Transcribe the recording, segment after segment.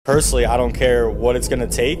Personally, I don't care what it's gonna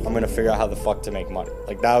take. I'm gonna figure out how the fuck to make money.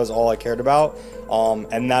 Like, that was all I cared about.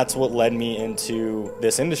 And that's what led me into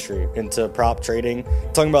this industry, into prop trading.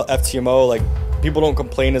 Talking about FTMO, like, people don't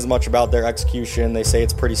complain as much about their execution. They say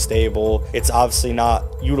it's pretty stable. It's obviously not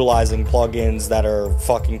utilizing plugins that are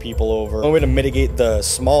fucking people over. One way to mitigate the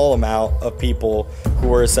small amount of people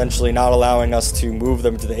who are essentially not allowing us to move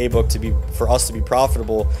them to the A-book for us to be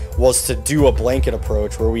profitable was to do a blanket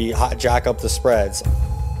approach where we jack up the spreads.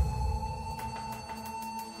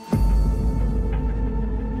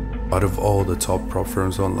 Out of all the top prop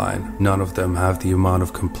firms online, none of them have the amount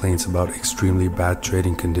of complaints about extremely bad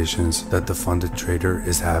trading conditions that the funded trader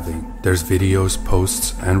is having. There's videos,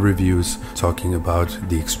 posts, and reviews talking about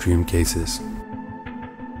the extreme cases.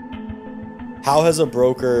 How has a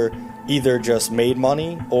broker either just made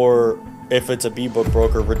money, or if it's a B-book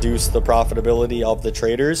broker, reduced the profitability of the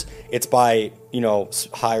traders? It's by,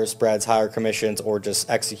 higher spreads, higher commissions, or just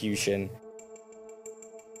execution.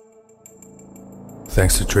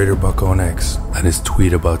 Thanks to Trader Buck on X and his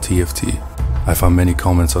tweet about TFT, I found many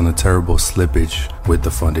comments on the terrible slippage with the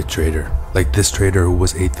funded trader. Like this trader who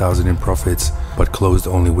was 8,000 in profits but closed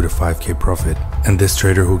only with a 5k profit. And this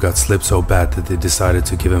trader who got slipped so bad that they decided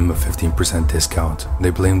to give him a 15% discount. They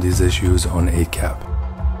blamed these issues on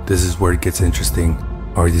 8cap. This is where it gets interesting.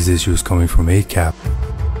 Are these issues coming from 8cap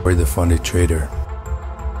or the funded trader?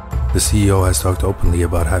 The CEO has talked openly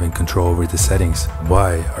about having control over the settings.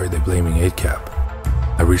 Why are they blaming 8cap?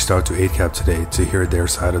 I reached out to 8cap today to hear their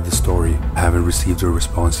side of the story. I haven't received a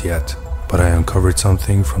response yet, but I uncovered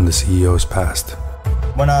something from the CEO's past.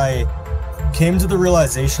 When I came to the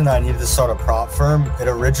realization that I needed to start a prop firm, it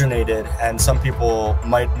originated, and some people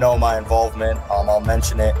might know my involvement, I'll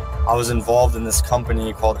mention it. I was involved in this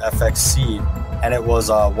company called FXC, and it was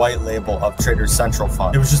a white label of Traders Central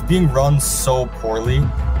Fund. It was just being run so poorly,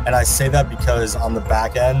 and I say that because on the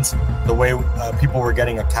back end, the way people were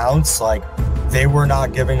getting accounts, like, they were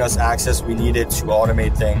not giving us access we needed to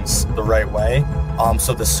automate things the right way.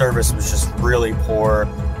 So the service was just really poor.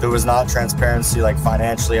 There was not transparency, like,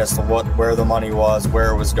 financially as to where the money was,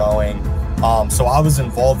 where it was going. So I was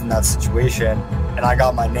involved in that situation, and I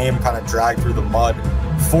got my name kind of dragged through the mud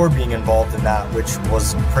for being involved in that, which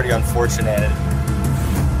was pretty unfortunate.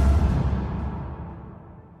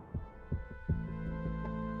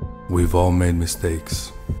 We've all made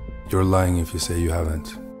mistakes. You're lying if you say you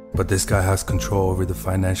haven't. But this guy has control over the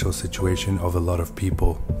financial situation of a lot of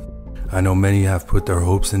people. I know many have put their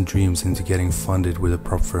hopes and dreams into getting funded with a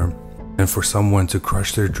prop firm. And for someone to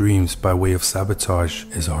crush their dreams by way of sabotage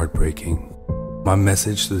is heartbreaking. My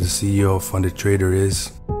message to the CEO of Funded Trader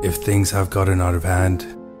is, if things have gotten out of hand,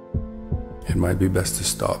 it might be best to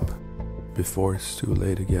stop before it's too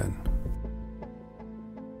late again.